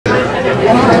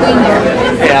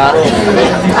Yeah.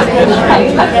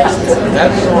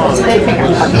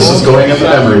 This is going in the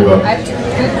memory book.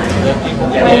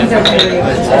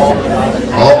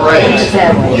 All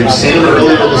right. You've seen him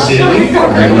earlier this evening. You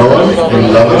know him. You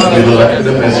love him. You've elected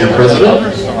him as your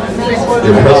president.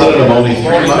 You're president of only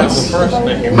 3 months.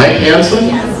 Mike Hanson,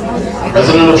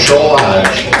 president of Skjold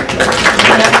Lodge.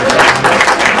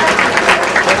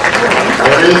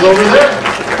 There he is over there.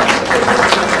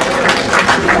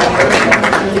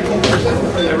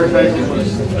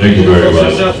 Thank you very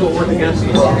much.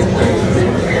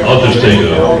 I'll just take a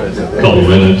couple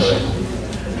minutes.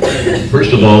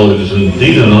 First of all, it is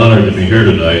indeed an honor to be here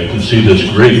tonight to see this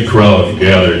great crowd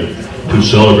gathered to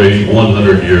celebrate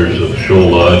 100 years of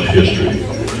Skjold Lodge history.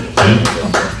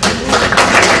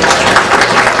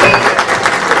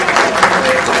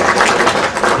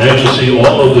 And to see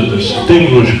all of the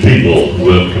distinguished people who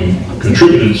have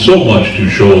contributed so much to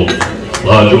Skjold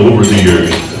Lodge over the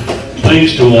years.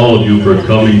 Thanks to all of you for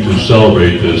coming to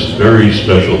celebrate this very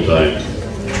special time.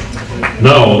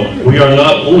 Now, we are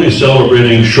not only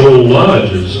celebrating Skjold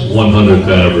Lodge's 100th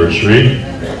anniversary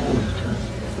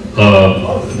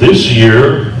this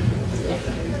year,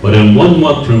 but in 1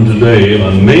 month from today,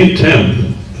 on May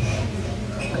 10th,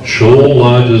 Skjold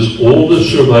Lodge's oldest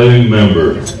surviving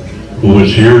member, who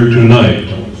is here tonight,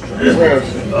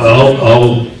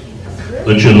 I'll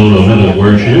let you know in a minute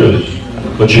where she is,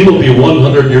 but she will be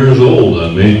 100 years old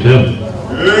on May 10th.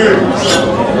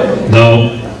 Now,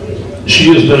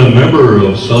 she has been a member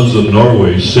of Sons of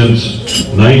Norway since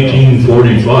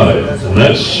 1945, and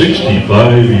that's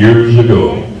 65 years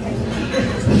ago.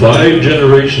 5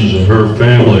 generations of her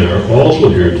family are also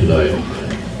here tonight,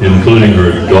 including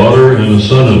her daughter and a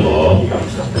son-in-law,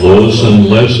 Lois and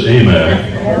Les Amack,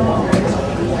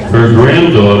 her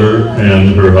granddaughter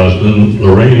and her husband,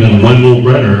 Lorraine and Wendell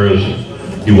Brenner, as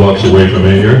he walks away from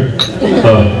me here,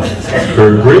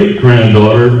 her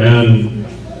great-granddaughter and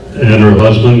her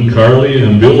husband, Carly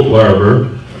and Bill Barber,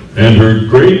 and her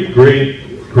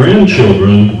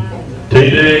great-great-grandchildren,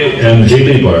 Tede and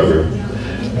Haley Barber.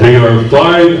 They are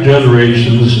 5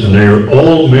 generations, and they are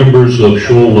all members of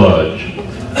Skjold Lodge.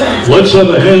 Let's have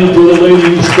a hand for the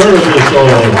lady who started this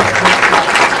all.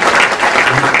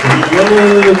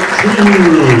 Luella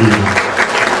Trinrud.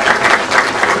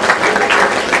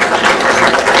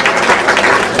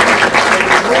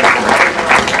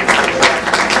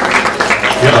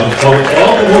 Yeah, all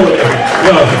over there.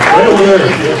 Yeah, right over there.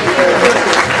 Yes.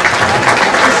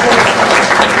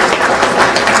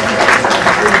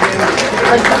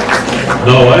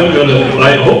 No, I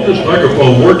hope this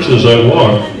microphone works as I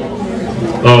walk.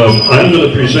 I'm going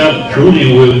to present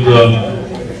Trudy with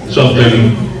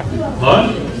something. Huh?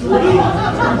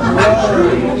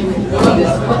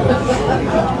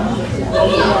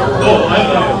 Oh,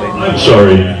 I'm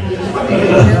sorry.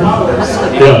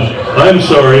 Yeah, I'm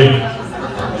sorry.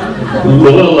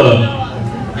 Luella.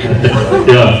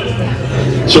 Yeah,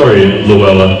 sorry,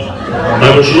 Luella.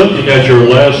 I was looking at your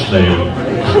last name.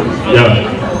 Yeah.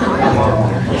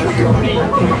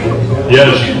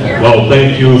 Yes, well,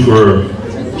 thank you for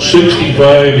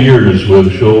 65 years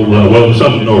with Skjold, well,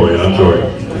 Sons of Norway, I'm sorry.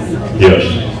 Yes,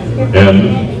 and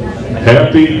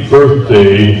happy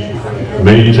birthday,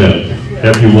 May 10th.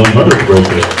 Happy 100th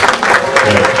birthday.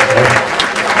 Yeah.